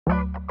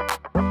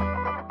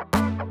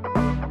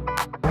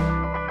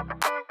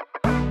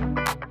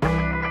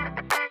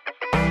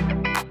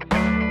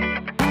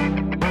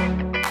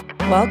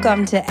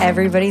Welcome to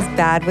Everybody's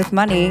Bad with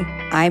Money.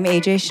 I'm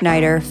AJ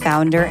Schneider,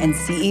 founder and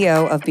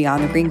CEO of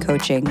Beyond the Green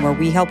Coaching, where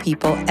we help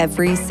people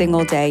every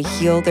single day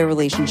heal their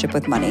relationship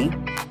with money.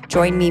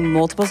 Join me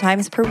multiple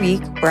times per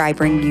week, where I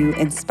bring you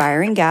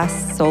inspiring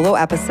guests, solo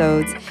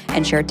episodes,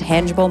 and share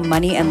tangible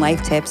money and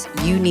life tips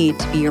you need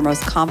to be your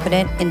most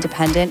confident,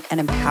 independent,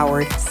 and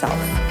empowered self.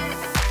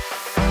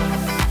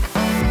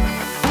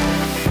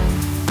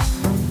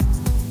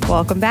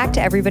 Welcome back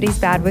to Everybody's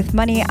Bad with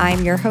Money.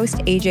 I'm your host,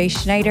 AJ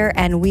Schneider,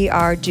 and we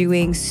are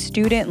doing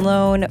Student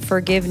Loan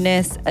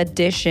Forgiveness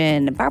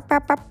Edition. Bow, bow,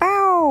 bow,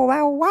 bow,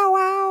 wow,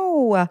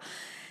 wow, wow.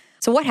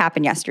 So what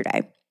happened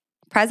yesterday?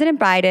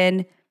 President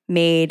Biden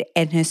made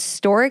an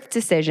historic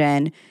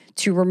decision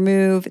to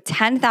remove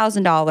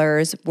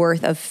 $10,000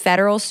 worth of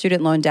federal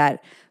student loan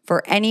debt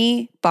for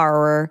any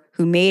borrower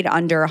who made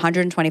under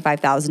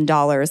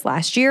 $125,000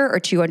 last year or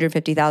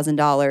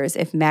 $250,000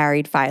 if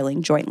married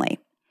filing jointly.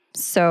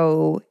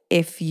 So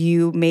if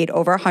you made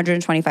over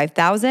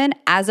 $125,000,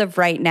 as of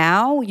right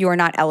now, you are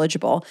not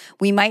eligible.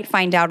 We might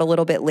find out a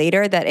little bit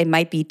later that it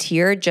might be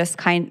tiered, just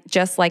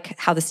like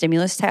how the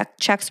stimulus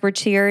checks were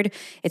tiered.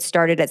 It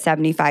started at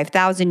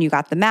 $75,000, you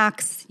got the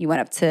max. You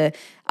went up to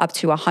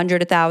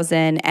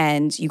 $100,000,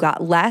 and you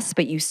got less,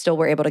 but you still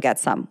were able to get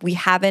some. We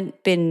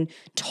haven't been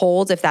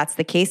told if that's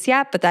the case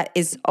yet, but that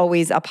is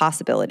always a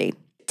possibility.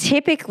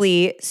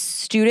 Typically,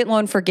 student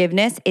loan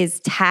forgiveness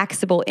is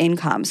taxable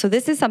income. So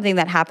this is something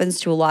that happens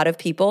to a lot of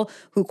people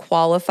who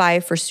qualify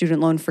for student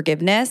loan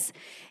forgiveness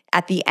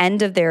at the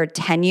end of their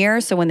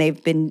tenure. So when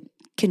they've been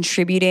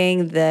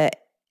contributing the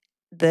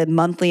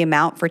monthly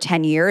amount for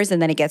 10 years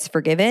and then it gets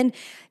forgiven,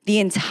 the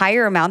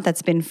entire amount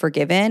that's been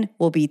forgiven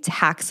will be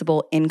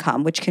taxable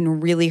income, which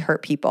can really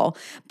hurt people.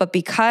 But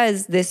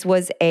because this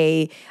was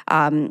an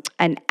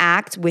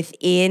act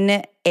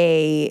within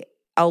a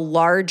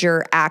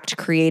larger act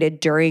created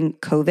during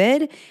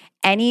COVID,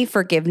 any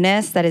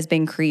forgiveness that has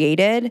been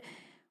created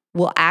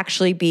will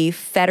actually be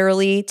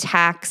federally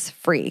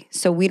tax-free.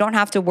 So we don't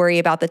have to worry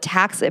about the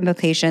tax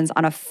implications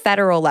on a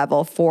federal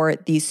level for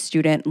these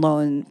student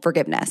loan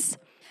forgiveness.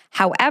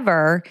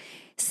 However,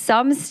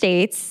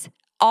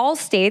 all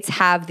states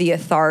have the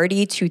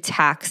authority to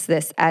tax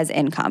this as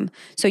income.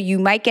 So you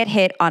might get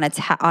hit on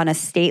a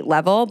state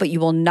level, but you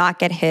will not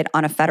get hit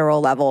on a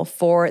federal level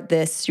for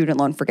this student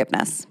loan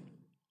forgiveness.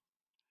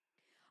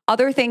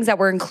 Other things that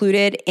were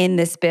included in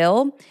this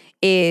bill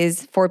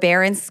is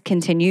forbearance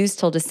continues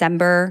till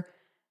December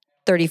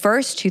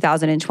 31st,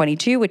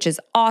 2022, which is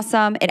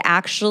awesome. It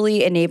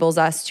actually enables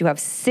us to have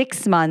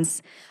 6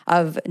 months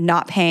of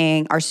not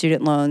paying our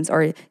student loans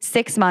or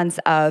 6 months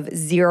of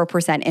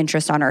 0%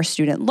 interest on our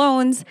student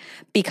loans,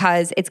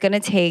 because it's going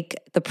to take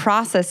the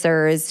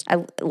processors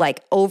like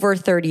over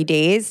 30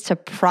 days to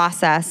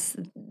process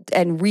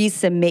and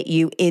resubmit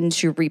you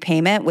into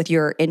repayment with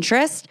your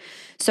interest.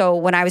 So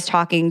when I was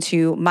talking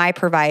to my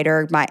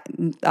provider,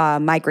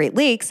 my Great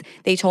Lakes,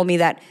 they told me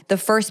that the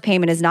first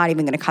payment is not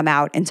even going to come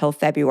out until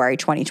February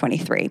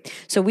 2023.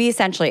 So we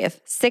essentially have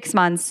 6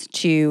 months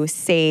to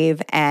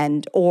save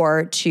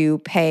or to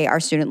pay our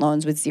student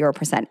loans with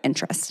 0%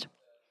 interest.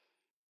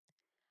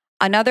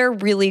 Another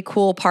really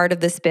cool part of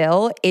this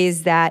bill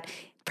is that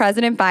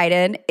President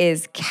Biden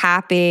is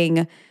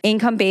capping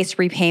income-based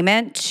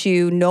repayment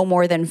to no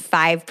more than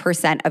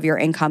 5% of your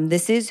income.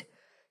 This is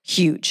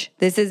huge.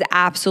 This is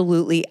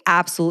absolutely,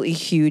 absolutely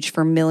huge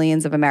for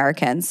millions of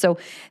Americans. So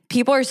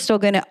people are still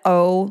going to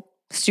owe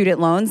student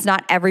loans.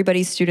 Not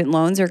everybody's student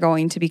loans are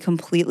going to be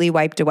completely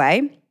wiped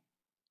away.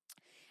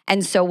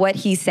 And so what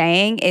he's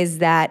saying is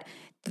that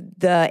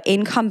the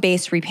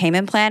income-based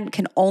repayment plan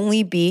can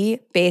only be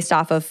based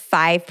off of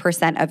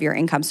 5% of your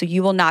income. So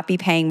you will not be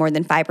paying more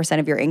than 5%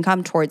 of your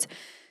income towards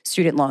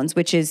student loans,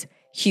 which is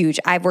huge.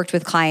 I've worked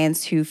with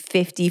clients who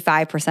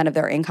 55% of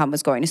their income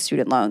was going to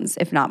student loans,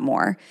 if not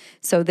more.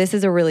 So this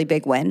is a really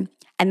big win.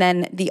 And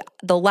then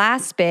the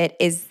last bit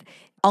is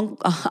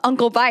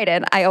Uncle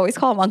Biden. I always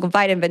call him Uncle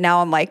Biden, but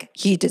now I'm like,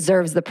 he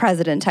deserves the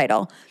president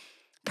title.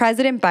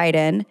 President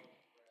Biden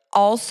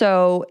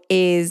also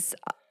is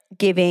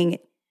giving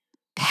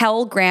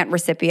Pell Grant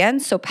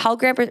recipients. So Pell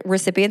Grant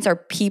recipients are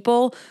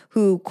people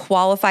who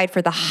qualified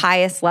for the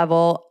highest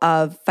level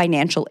of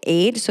financial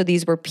aid. So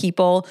these were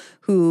people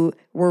who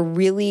were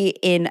really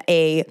in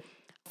a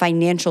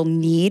financial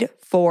need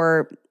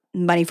for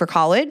money for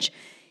college.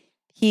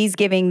 He's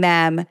giving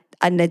them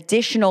an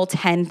additional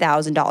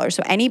 $10,000.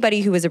 So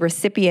anybody who is a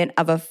recipient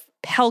of a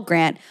Pell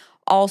Grant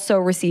also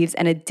receives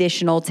an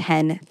additional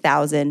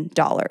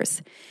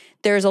 $10,000.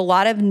 There's a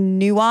lot of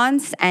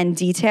nuance and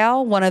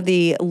detail. One of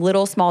the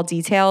little small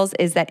details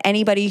is that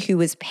anybody who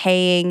was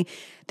paying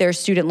their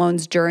student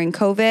loans during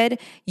COVID,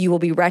 you will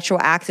be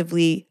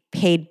retroactively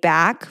paid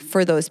back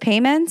for those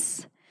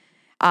payments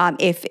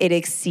if it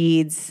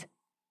exceeds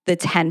the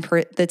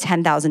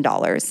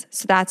 $10,000.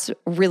 So that's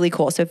really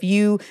cool. So if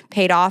you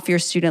paid off your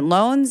student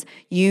loans,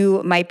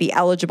 you might be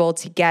eligible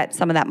to get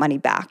some of that money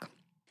back.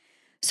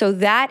 So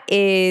that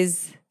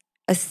is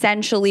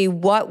essentially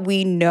what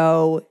we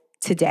know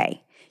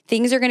today.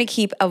 Things are going to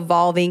keep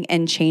evolving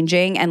and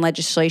changing, and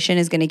legislation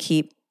is going to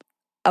keep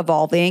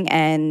evolving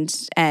and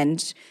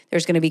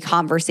there's going to be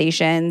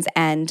conversations,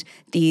 and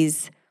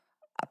these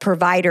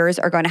providers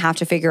are going to have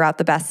to figure out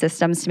the best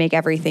systems to make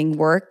everything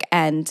work,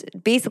 and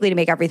basically to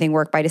make everything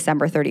work by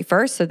December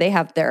 31st. So they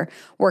have their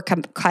work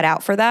cut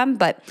out for them.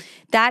 But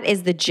that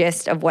is the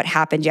gist of what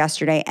happened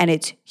yesterday, and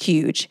it's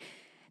huge.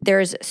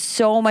 There's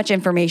so much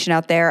information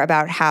out there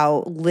about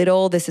how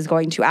little this is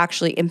going to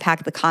actually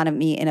impact the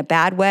economy in a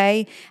bad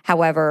way.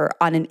 However,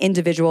 on an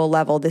individual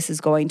level, this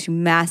is going to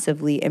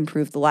massively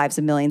improve the lives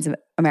of millions of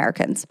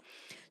Americans.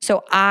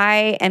 So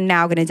I am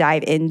now going to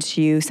dive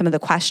into some of the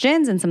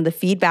questions and some of the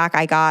feedback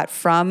I got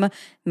from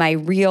my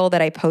reel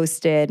that I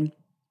posted.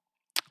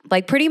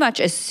 Like pretty much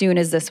as soon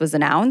as this was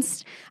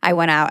announced, I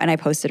went out and I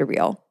posted a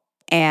reel,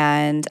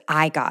 and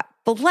I got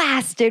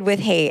blasted with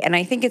hate. And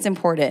I think it's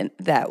important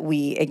that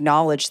we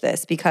acknowledge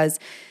this because,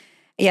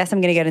 yes,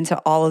 I'm going to get into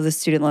all of the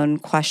student loan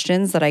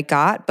questions that I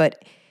got,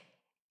 but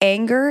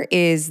anger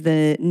is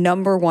the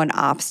number one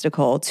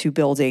obstacle to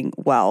building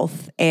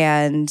wealth.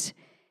 And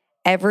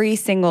every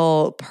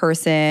single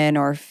person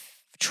or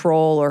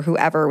troll or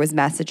whoever was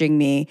messaging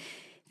me,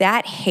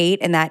 that hate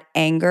and that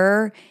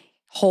anger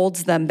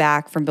holds them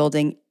back from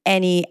building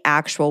any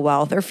actual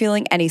wealth or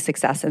feeling any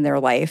success in their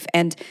life.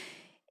 And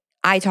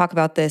I talk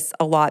about this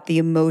a lot, the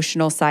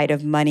emotional side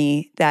of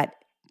money, that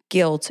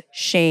guilt,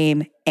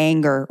 shame,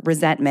 anger,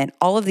 resentment,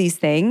 all of these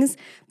things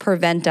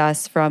prevent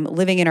us from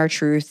living in our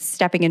truth,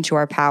 stepping into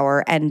our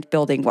power, and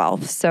building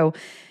wealth. So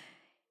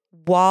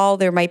while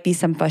there might be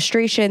some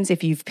frustrations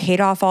if you've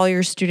paid off all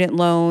your student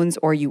loans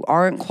or you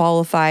aren't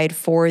qualified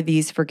for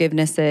these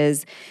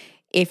forgivenesses,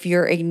 if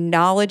you're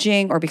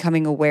acknowledging or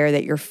becoming aware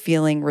that you're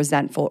feeling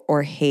resentful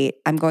or hate,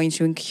 I'm going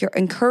to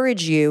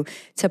encourage you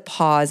to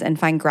pause and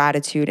find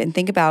gratitude and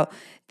think about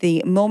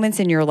the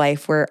moments in your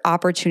life where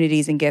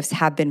opportunities and gifts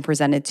have been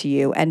presented to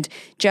you. And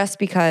just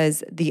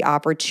because the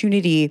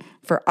opportunity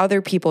for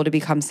other people to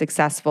become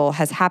successful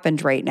has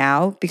happened right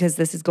now, because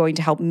this is going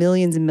to help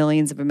millions and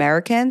millions of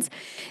Americans,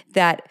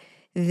 that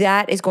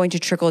is going to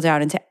trickle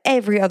down into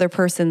every other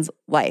person's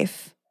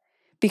life.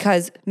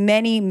 Because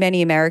many,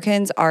 many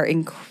Americans are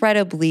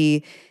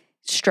incredibly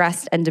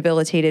stressed and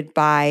debilitated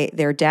by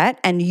their debt.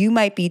 And you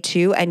might be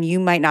too, and you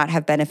might not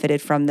have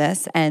benefited from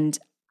this. And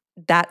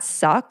that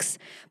sucks.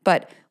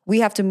 But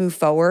we have to move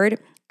forward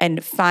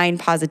and find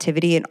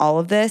positivity in all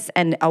of this.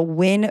 And a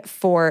win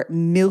for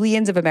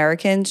millions of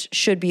Americans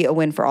should be a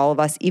win for all of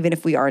us, even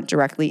if we aren't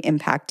directly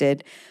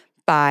impacted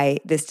by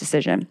this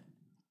decision.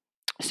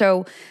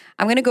 So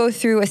I'm going to go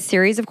through a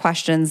series of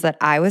questions that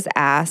I was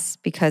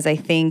asked, because I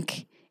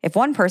think if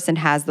one person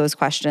has those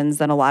questions,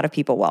 then a lot of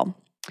people will.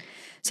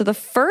 So the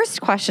first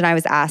question I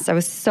was asked, I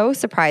was so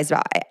surprised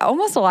about.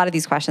 Almost a lot of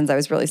these questions I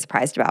was really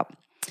surprised about.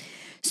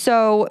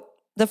 So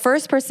the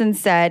first person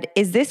said,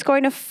 is this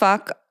going to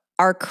fuck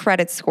our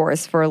credit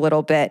scores for a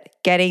little bit,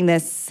 getting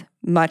this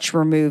much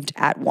removed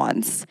at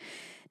once?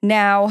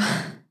 Now,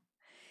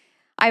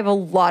 I have a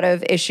lot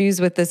of issues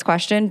with this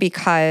question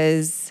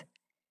because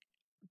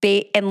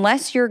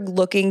unless you're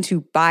looking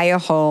to buy a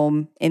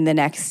home in the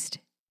next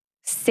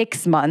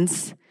 6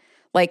 months,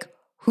 like,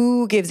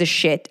 who gives a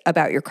shit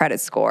about your credit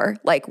score?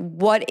 Like,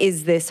 what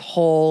is this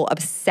whole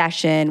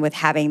obsession with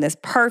having this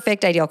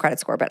perfect ideal credit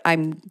score? But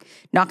I'm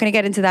not going to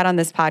get into that on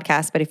this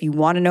podcast. But if you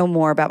want to know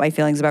more about my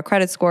feelings about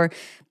credit score,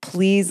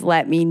 please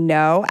let me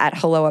know at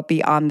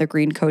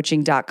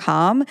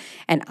hello@beyondthegreencoaching.com,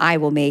 and I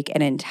will make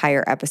an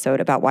entire episode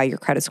about why your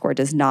credit score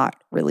does not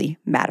really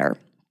matter.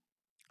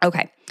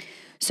 Okay.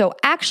 So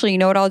actually, you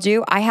know what I'll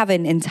do? I have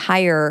an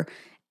entire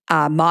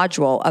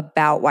module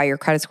about why your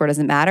credit score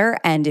doesn't matter.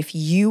 And if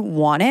you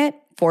want it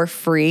for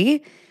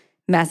free,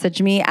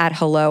 message me at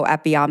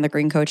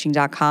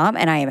hello@beyondthegreencoaching.com,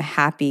 and I am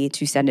happy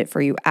to send it for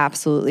you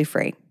absolutely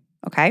free.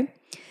 Okay?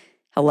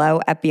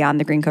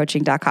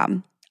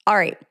 hello@beyondthegreencoaching.com. All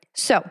right.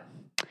 So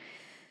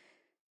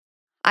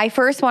I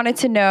first wanted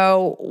to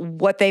know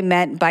what they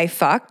meant by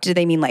fuck. Do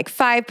they mean like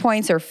 5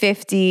 points or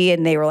 50?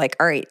 And they were like,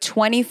 all right,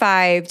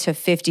 25 to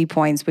 50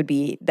 points would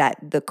be that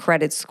the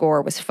credit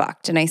score was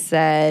fucked. And I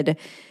said,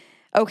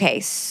 okay,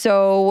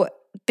 so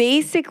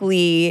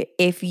basically,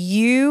 if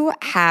you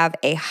have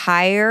a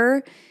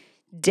higher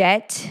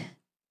debt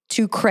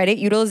to credit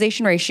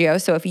utilization ratio,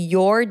 so if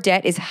your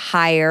debt is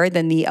higher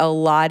than the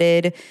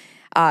allotted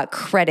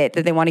credit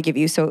that they want to give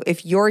you, so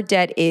if your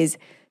debt is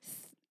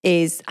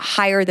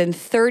higher than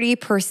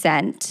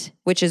 30%,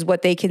 which is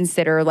what they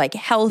consider like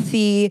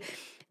healthy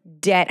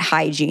debt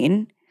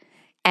hygiene,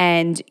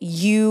 and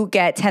you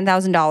get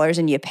 $10,000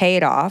 and you pay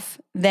it off,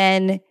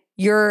 then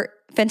you're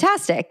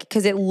fantastic,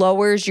 because it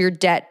lowers your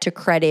debt to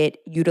credit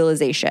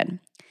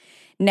utilization.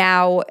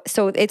 Now,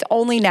 so it's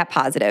only net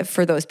positive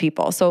for those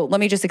people. So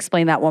let me just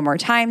explain that one more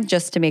time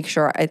just to make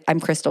sure I'm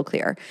crystal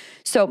clear.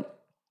 So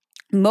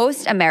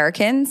most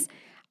Americans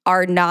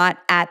are not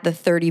at the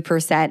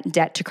 30%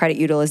 debt to credit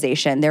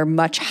utilization. They're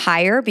much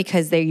higher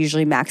because they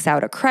usually max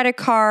out a credit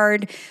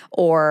card,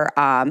 or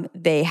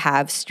they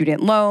have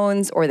student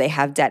loans, or they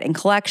have debt in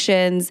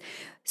collections.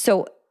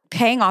 So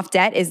paying off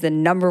debt is the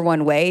number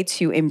one way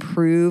to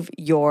improve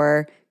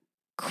your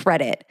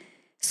credit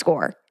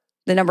score.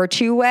 The number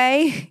 2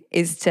 way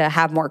is to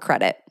have more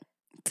credit.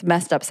 It's a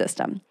messed up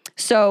system.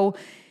 So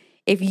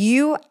if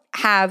you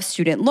have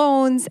student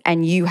loans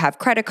and you have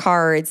credit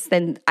cards,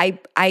 then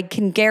I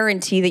can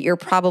guarantee that you're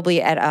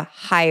probably at a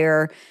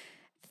higher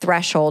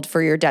threshold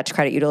for your debt to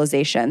credit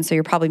utilization. So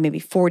you're probably maybe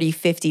 40,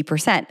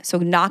 50%. So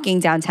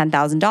knocking down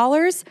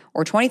 $10,000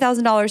 or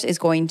 $20,000 is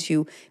going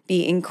to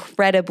be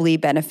incredibly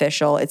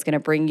beneficial. It's going to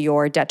bring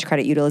your debt to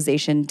credit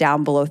utilization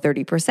down below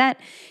 30%.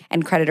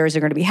 And creditors are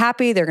going to be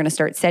happy. They're going to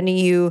start sending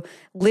you,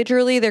 they're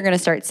going to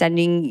start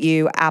sending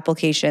you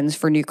applications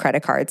for new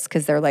credit cards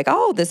because they're like,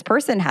 oh, this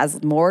person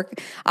has more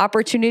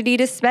opportunity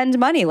to spend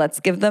money. Let's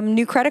give them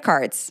new credit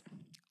cards.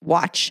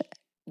 Watch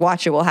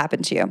it will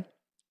happen to you.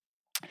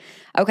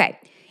 Okay.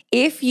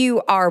 If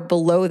you are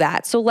below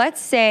that, so let's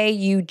say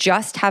you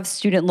just have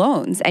student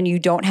loans and you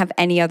don't have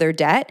any other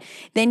debt,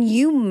 then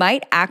you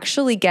might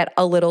actually get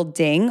a little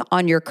ding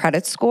on your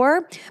credit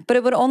score, but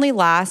it would only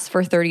last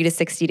for 30 to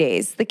 60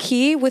 days. The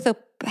key with a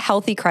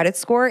healthy credit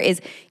score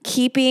is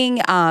keep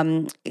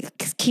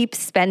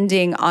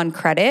spending on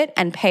credit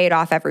and pay it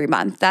off every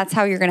month. That's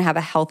how you're going to have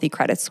a healthy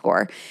credit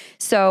score.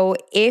 So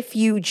if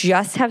you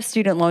just have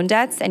student loan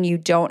debts and you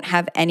don't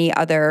have any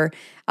other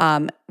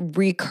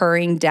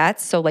recurring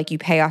debts, so like you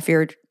pay off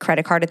your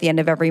credit card at the end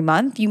of every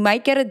month, you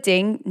might get a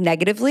ding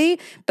negatively,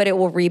 but it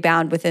will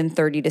rebound within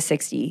 30 to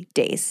 60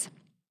 days.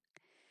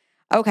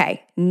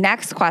 Okay,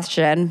 next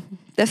question.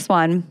 This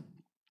one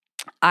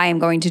I am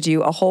going to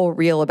do a whole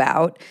reel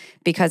about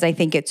because I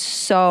think it's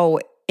so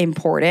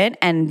important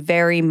and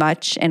very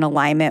much in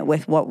alignment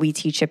with what we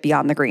teach at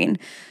Beyond the Green.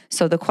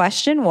 So the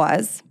question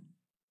was,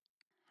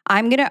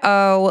 I'm going to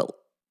owe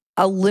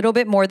a little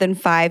bit more than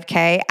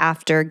 $5,000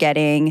 after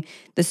getting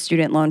the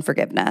student loan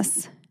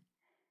forgiveness.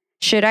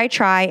 Should I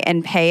try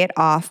and pay it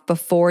off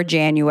before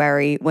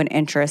January when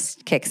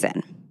interest kicks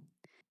in?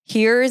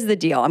 Here's the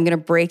deal. I'm going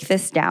to break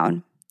this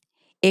down.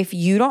 If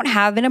you don't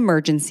have an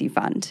emergency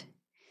fund,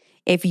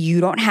 if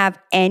you don't have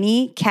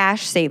any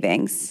cash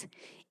savings,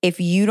 if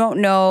you don't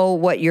know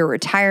what your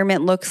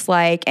retirement looks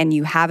like and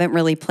you haven't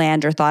really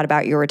planned or thought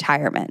about your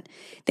retirement,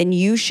 then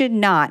you should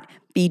not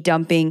be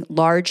dumping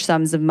large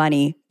sums of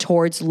money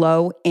towards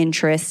low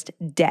interest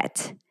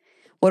debt.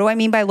 What do I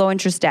mean by low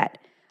interest debt?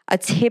 A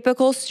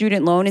typical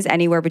student loan is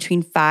anywhere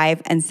between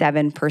 5 and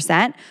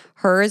 7%.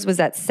 Hers was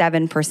at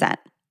 7%.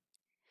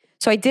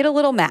 So I did a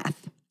little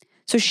math.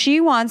 So she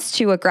wants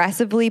to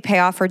aggressively pay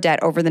off her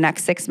debt over the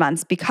next 6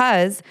 months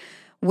because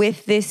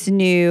with this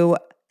new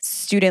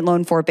student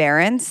loan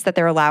forbearance that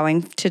they're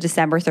allowing to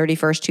December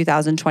 31st,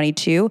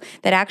 2022,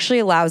 that actually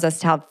allows us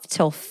to have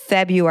till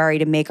February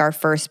to make our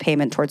first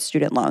payment towards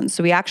student loans.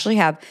 So we actually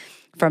have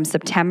from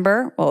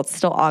September, well, it's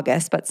still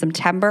August, but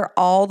September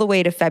all the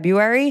way to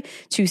February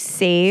to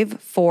save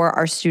for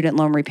our student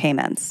loan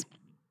repayments.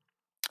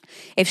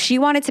 If she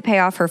wanted to pay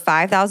off her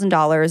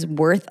 $5,000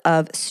 worth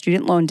of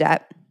student loan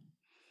debt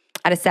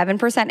at a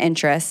 7%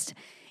 interest,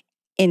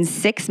 in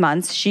 6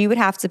 months, she would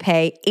have to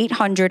pay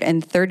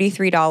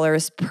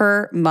 $833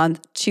 per month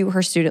to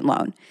her student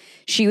loan.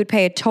 She would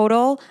pay a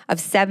total of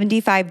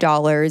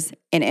 $75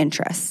 in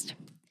interest.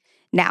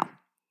 Now,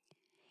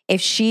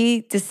 if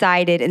she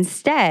decided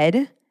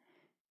instead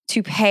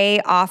to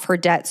pay off her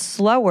debt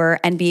slower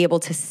and be able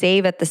to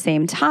save at the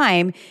same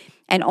time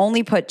and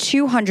only put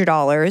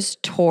 $200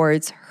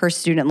 towards her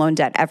student loan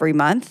debt every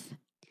month,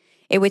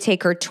 it would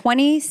take her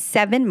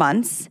 27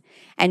 months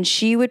and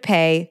she would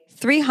pay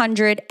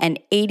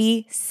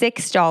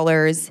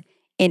 $386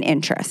 in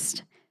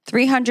interest.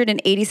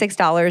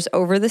 $386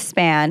 over the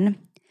span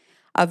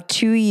of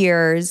 2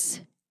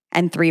 years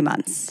and 3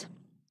 months.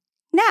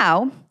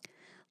 Now,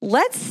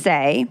 let's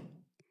say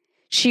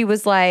she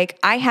was like,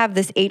 I have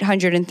this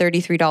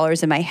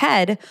 $833 in my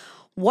head.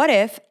 What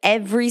if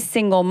every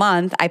single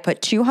month I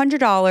put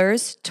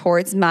 $200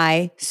 towards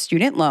my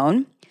student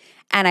loan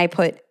and I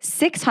put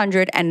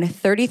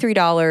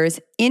 $633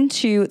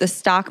 into the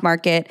stock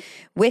market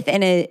with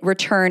a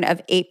return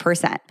of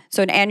 8%.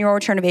 So an annual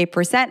return of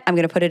 8%, I'm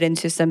going to put it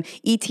into some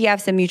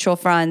ETFs and mutual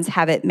funds,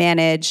 have it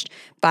managed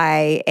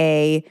by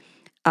a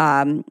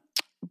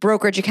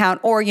brokerage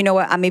account, or you know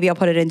what, maybe I'll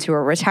put it into a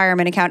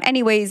retirement account.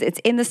 Anyways, it's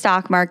in the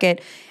stock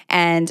market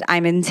and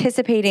I'm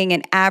anticipating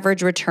an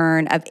average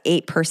return of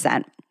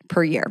 8%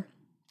 per year.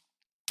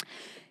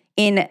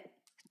 In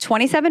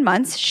 27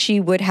 months, she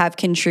would have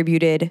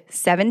contributed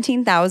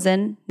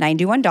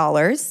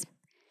 $17,091,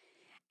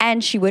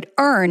 and she would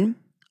earn,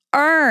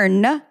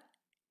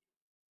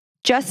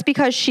 just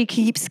because she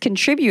keeps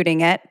contributing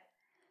it,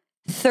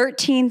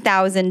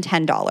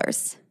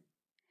 $13,010.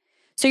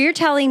 So you're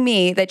telling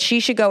me that she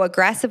should go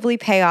aggressively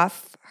pay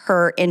off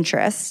her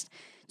interest,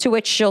 to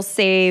which she'll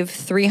save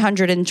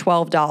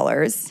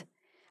 $312,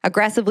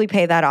 aggressively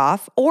pay that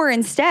off, or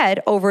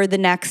instead, over the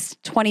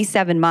next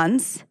 27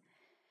 months,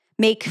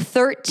 make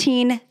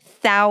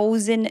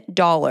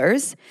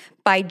 $13,000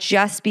 by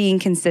just being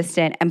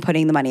consistent and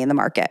putting the money in the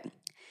market.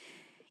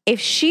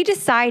 If she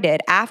decided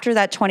after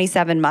that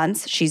 27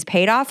 months, she's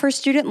paid off her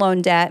student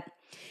loan debt,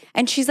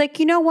 and she's like,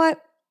 you know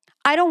what?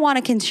 I don't want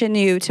to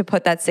continue to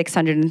put that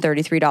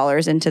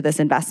 $633 into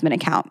this investment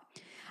account.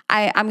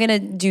 I'm going to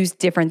do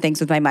different things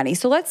with my money.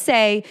 So let's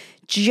say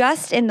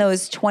just in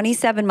those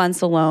 27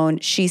 months alone,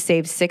 she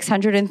saved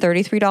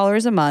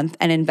 $633 a month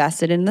and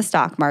invested in the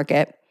stock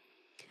market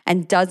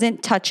and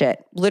doesn't touch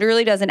it,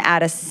 literally doesn't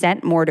add a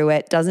cent more to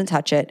it, doesn't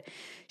touch it.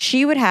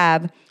 She would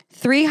have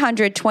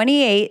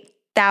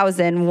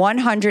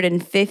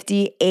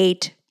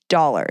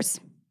 $328,158,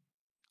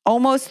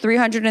 almost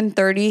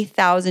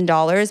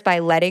 $330,000 by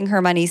letting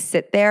her money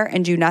sit there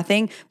and do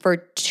nothing for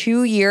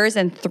 2 years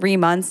and 3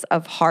 months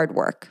of hard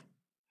work.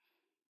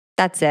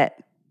 That's it.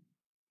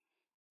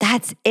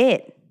 That's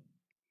it.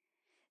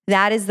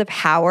 That is the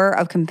power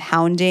of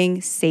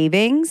compounding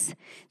savings.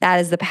 That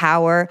is the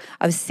power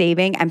of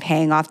saving and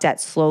paying off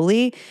debt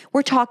slowly.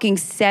 We're talking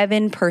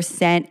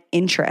 7%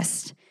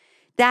 interest.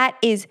 That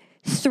is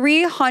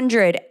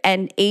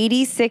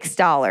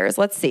 $386.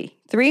 Let's see,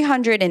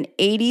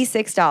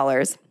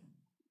 $386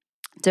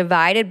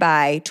 divided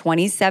by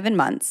 27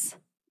 months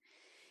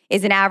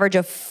is an average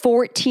of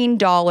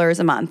 $14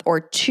 a month, or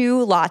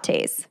 2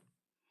 lattes.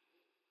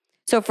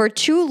 So for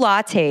 2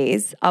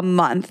 lattes a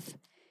month,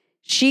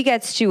 she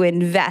gets to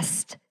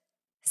invest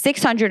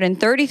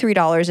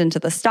 $633 into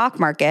the stock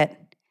market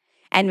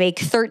and make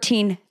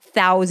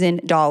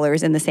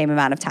 $13,000 in the same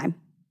amount of time.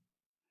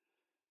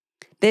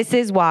 This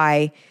is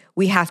why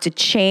we have to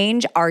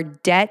change our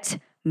debt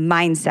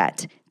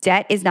mindset.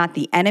 Debt is not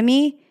the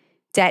enemy.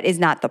 Debt is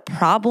not the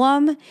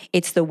problem.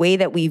 It's the way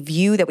that we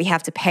view that we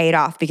have to pay it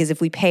off, because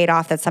if we pay it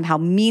off, that somehow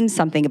means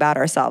something about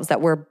ourselves, that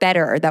we're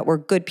better, that we're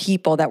good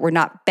people, that we're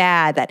not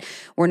bad, that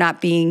we're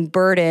not being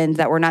burdened,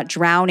 that we're not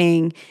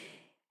drowning.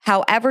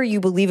 However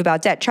you believe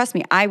about debt, trust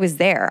me, I was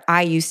there.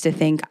 I used to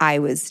think I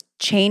was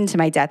chained to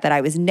my debt, that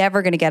I was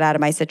never going to get out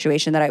of my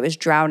situation, that I was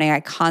drowning. I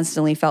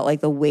constantly felt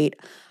like the weight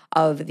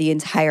of the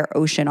entire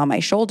ocean on my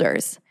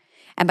shoulders.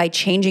 And by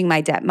changing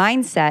my debt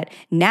mindset,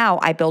 now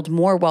I build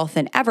more wealth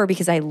than ever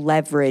because I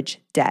leverage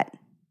debt.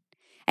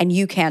 And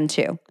you can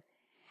too.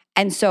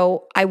 And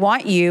so I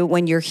want you,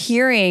 when you're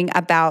hearing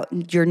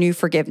about your new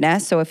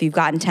forgiveness, so if you've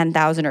gotten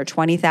 10,000 or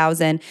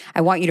 20,000,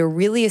 I want you to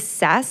really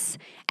assess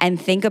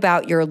and think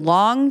about your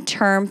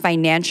long-term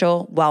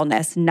financial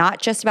wellness, not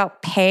just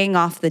about paying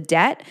off the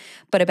debt,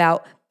 but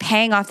about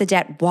paying off the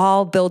debt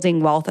while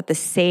building wealth at the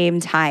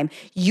same time,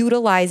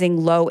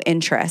 utilizing low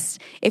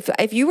interest.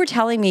 If you were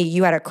telling me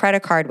you had a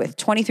credit card with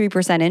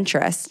 23%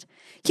 interest,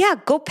 yeah,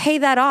 go pay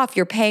that off.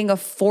 You're paying a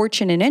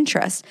fortune in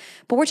interest.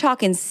 But we're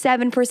talking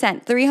 7%,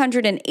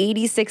 $386,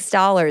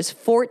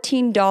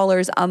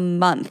 $14 a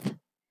month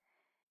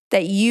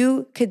that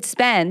you could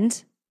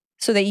spend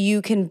so that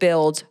you can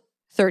build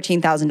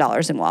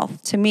 $13,000 in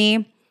wealth. To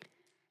me,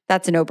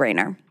 that's a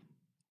no-brainer.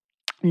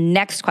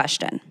 Next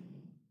question.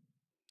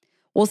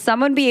 Will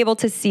someone be able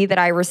to see that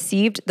I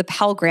received the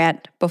Pell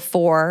Grant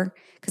before,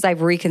 because I've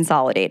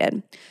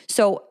reconsolidated?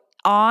 So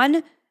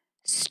on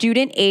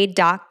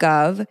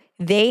studentaid.gov,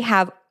 they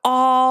have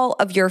all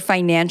of your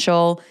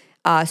financial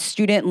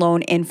student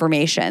loan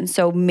information.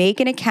 So make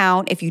an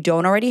account if you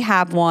don't already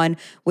have one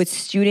with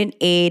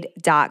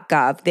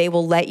studentaid.gov. They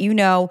will let you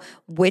know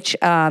which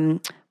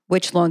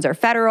loans are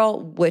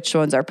federal, which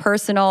loans are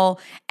personal,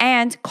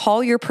 and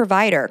call your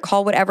provider.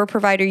 Call whatever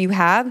provider you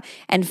have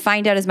and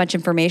find out as much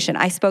information.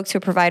 I spoke to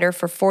a provider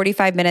for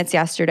 45 minutes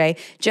yesterday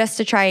just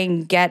to try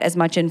and get as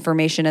much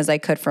information as I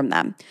could from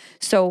them.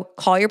 So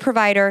call your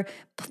provider.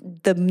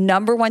 The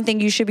number one thing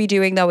you should be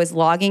doing, though, is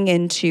logging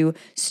into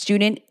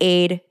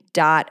studentaid.gov.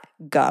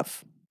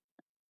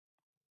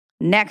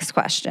 Next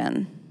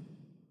question.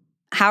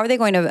 How are they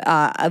going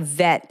to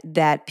vet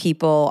that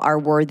people are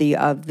worthy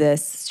of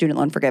this student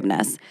loan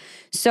forgiveness?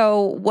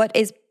 So what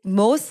is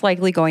most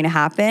likely going to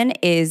happen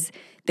is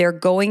they're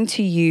going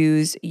to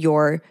use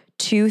your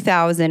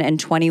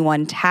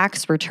 2021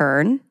 tax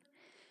return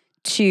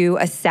to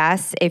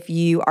assess if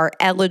you are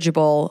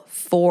eligible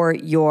for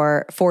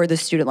the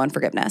student loan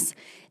forgiveness.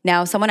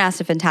 Now, someone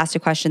asked a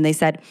fantastic question. They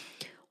said,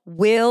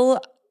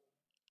 will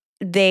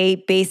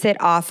they base it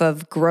off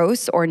of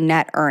gross or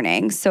net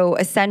earnings? So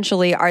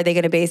essentially, are they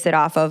going to base it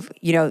off of,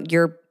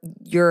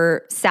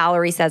 your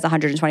salary says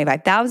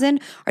 $125,000?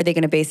 Are they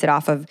going to base it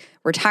off of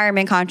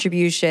retirement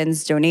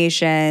contributions,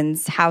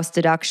 donations, house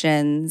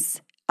deductions,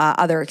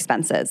 other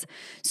expenses?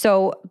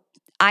 So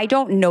I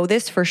don't know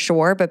this for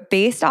sure, but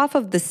based off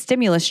of the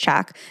stimulus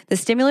check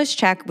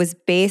was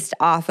based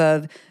off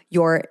of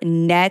your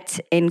net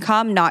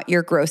income, not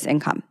your gross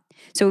income.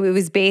 So it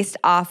was based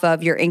off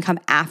of your income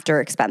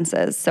after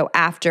expenses. So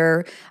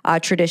after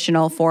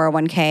traditional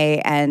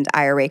 401k and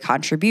IRA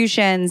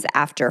contributions,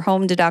 after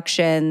home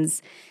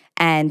deductions,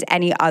 and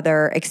any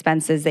other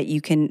expenses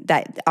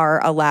that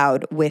are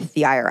allowed with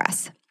the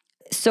IRS.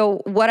 So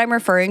what I'm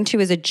referring to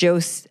is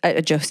adjusted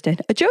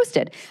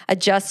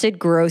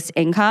gross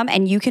income,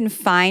 and you can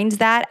find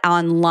that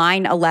on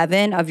line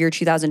 11 of your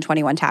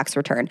 2021 tax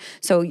return.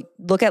 So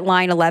look at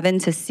line 11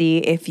 to see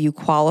if you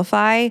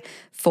qualify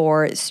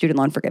for student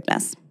loan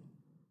forgiveness.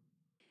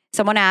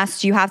 Someone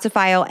asked, do you have to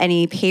file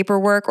any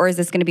paperwork, or is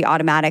this going to be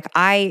automatic?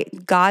 I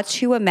got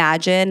to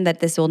imagine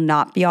that this will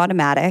not be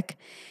automatic.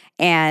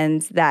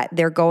 and that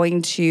they're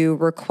going to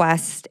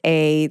request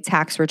a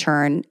tax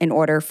return in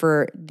order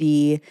for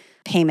the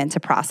payment to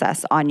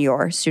process on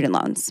your student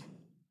loans.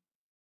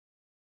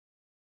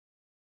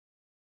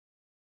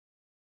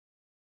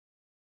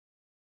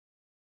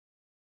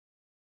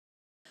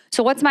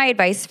 So what's my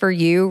advice for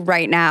you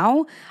right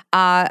now?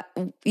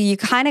 You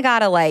kind of got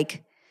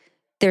to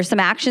there's some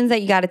actions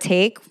that you got to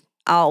take.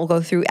 I'll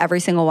go through every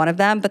single one of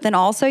them, but then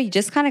also you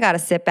just kind of got to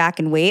sit back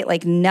and wait.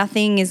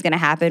 Nothing is going to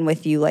happen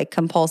with you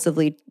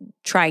compulsively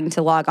trying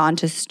to log on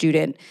to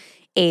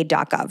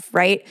studentaid.gov,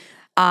 right?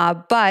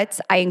 But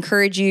I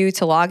encourage you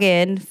to log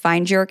in,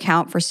 find your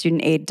account for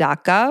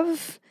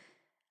studentaid.gov.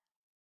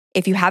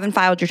 If you haven't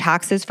filed your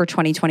taxes for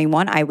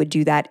 2021, I would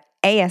do that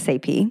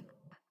ASAP.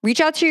 Reach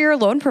out to your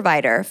loan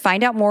provider.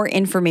 Find out more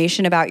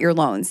information about your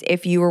loans.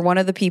 If you were one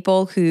of the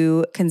people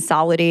who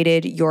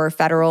consolidated your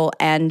federal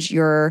and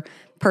your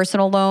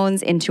personal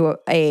loans into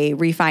a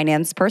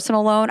refinanced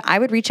personal loan, I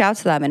would reach out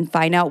to them and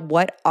find out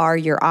what are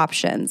your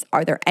options.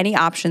 Are there any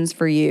options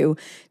for you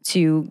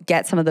to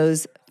get some of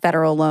those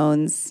federal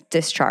loans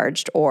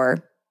discharged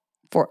or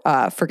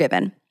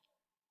forgiven?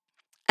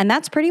 And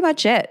that's pretty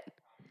much it.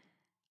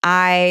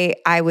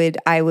 I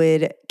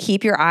would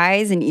keep your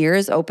eyes and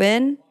ears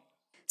open.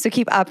 So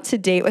keep up to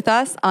date with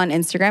us on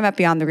Instagram at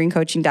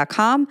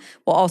beyondthegreencoaching.com.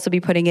 We'll also be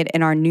putting it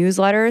in our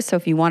newsletters. So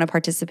if you want to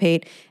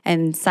participate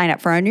and sign up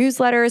for our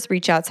newsletters,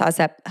 reach out to us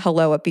at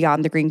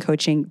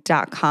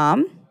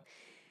hello@beyondthegreencoaching.com.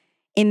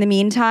 In the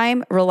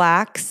meantime,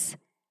 relax,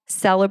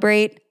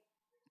 celebrate,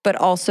 but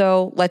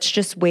also let's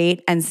just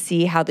wait and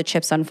see how the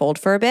chips unfold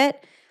for a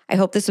bit. I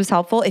hope this was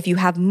helpful. If you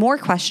have more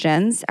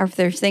questions or if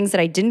there's things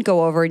that I didn't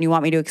go over and you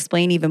want me to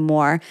explain even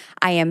more,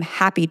 I am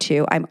happy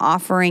to. I'm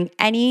offering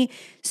any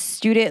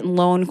student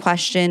loan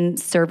question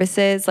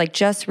services.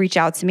 Just reach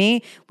out to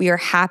me. We are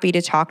happy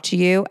to talk to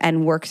you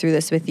and work through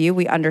this with you.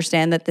 We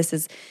understand that this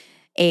is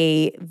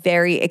a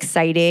very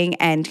exciting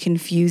and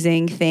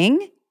confusing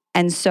thing.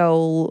 And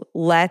so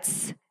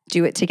let's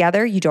do it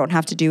together. You don't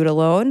have to do it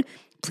alone.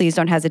 Please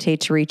don't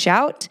hesitate to reach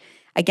out.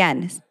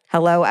 Again,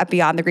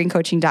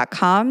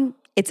 hello@beyondthegreencoaching.com.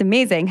 It's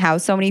amazing how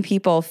so many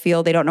people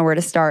feel they don't know where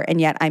to start. And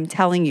yet I'm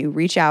telling you,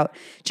 reach out,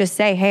 just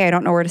say, hey, I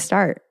don't know where to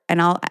start.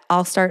 And I'll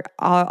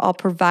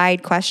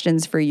provide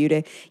questions for you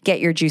to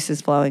get your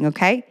juices flowing.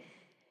 Okay.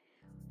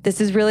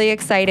 This is really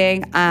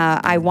exciting.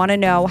 I want to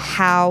know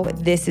how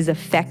this is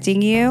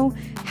affecting you,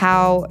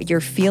 how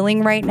you're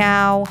feeling right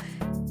now.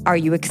 Are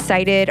you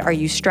excited? Are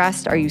you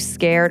stressed? Are you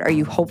scared? Are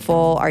you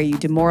hopeful? Are you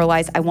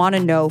demoralized? I want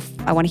to know.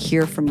 I want to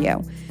hear from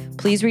you.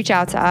 Please reach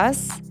out to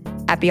us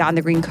at Beyond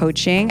the Green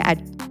Coaching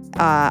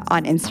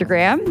on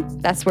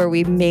Instagram. That's where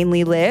we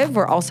mainly live.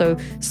 We're also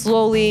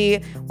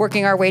slowly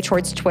working our way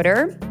towards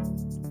Twitter.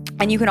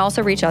 And you can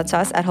also reach out to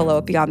us at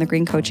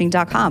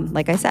hello@beyondthegreencoaching.com,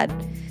 like I said.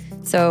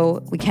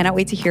 So we cannot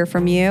wait to hear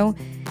from you.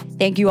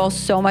 Thank you all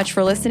so much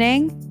for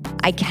listening.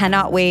 I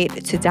cannot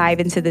wait to dive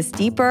into this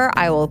deeper.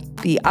 I will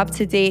be up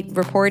to date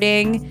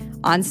reporting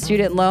on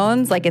student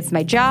loans like it's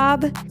my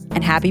job,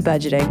 and happy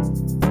budgeting.